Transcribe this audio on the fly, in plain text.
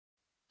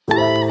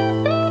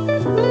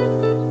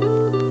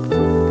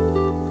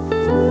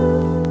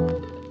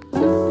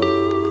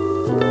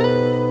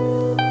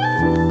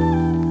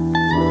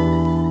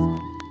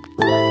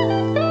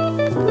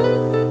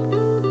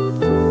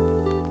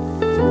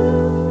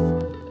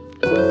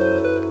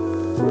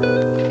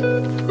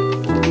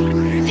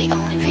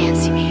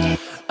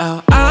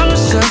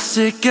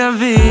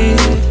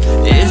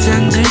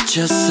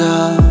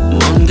지쳤어.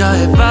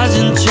 뭔가에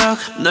빠진 척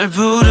널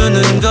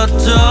부르는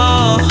것도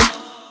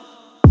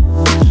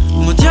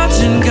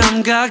무뎌진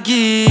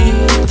감각이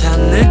다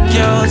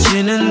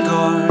느껴지는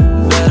걸.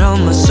 Bet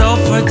on my soul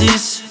for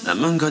this.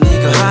 남은 건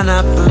이거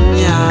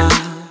하나뿐이야.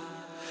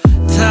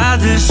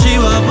 다들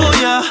쉬워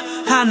보여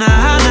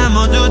하나하나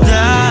모두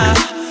다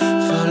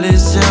Falling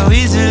so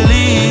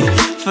easily,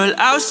 fall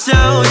out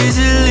so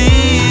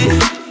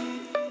easily.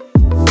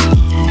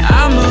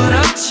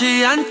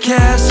 아무렇지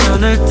않게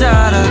손을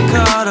따라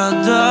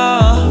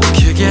걸어도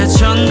그게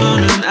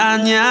전부는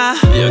아냐.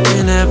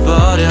 여긴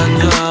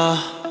해버려도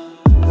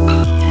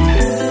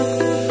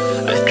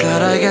I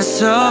thought I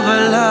got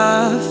over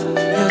love.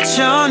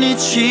 여전히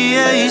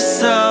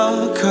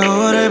취해있어.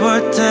 거울을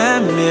볼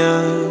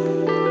때면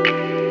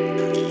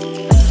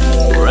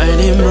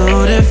Rainy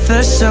mood it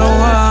feels so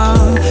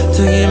warm.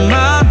 등이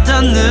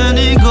맞닿는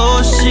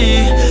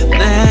이곳이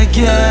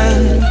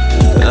내겐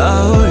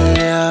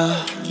어울려.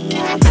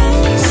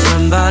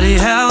 Somebody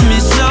help me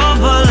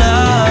sober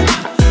up.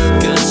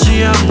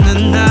 끝이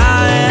없는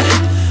나의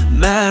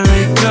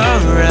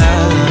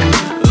merry-go-round.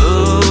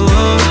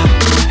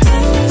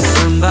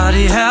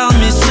 Somebody help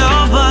me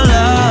sober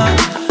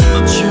up.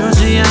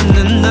 멈추지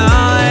않는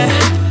너의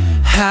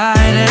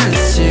hide and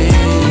seek.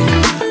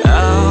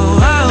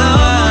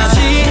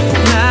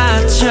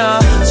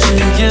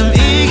 지금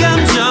이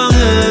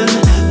감정은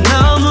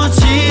너무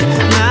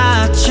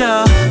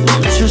지나쳐.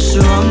 멈출 수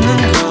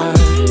없는 걸.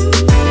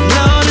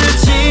 너를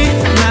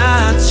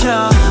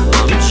지나쳐.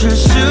 멈출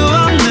수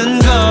없는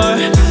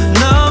걸.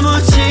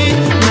 너무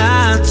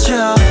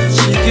지나쳐.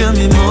 지금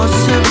이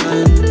모습은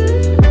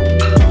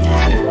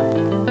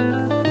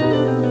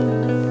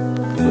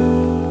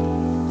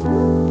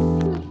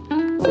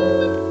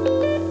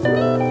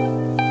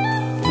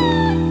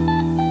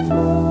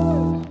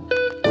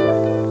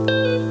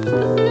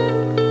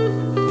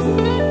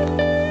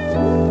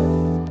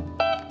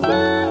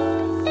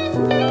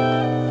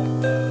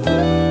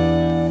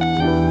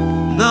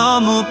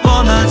너무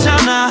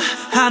뻔하잖아.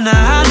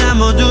 하나하나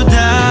모두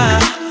다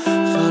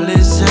Falling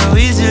so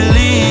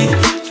easily,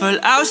 fall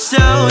out so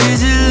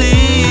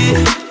easily.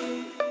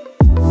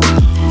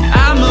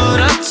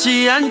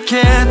 아무렇지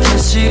않게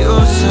다시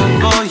웃어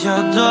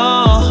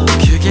보여도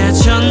그게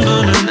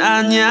전부는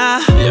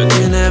아냐.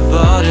 여긴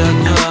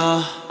해버려도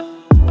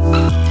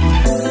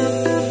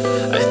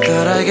I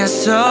thought I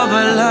got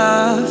over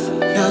love.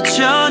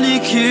 여전히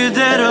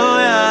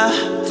그대로야.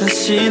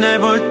 다시 날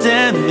볼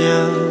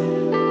때면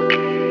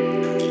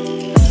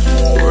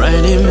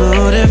Rainy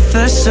mood it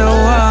feels so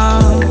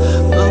warm.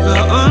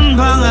 무거운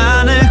방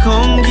안의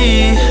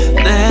공기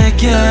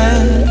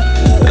내겐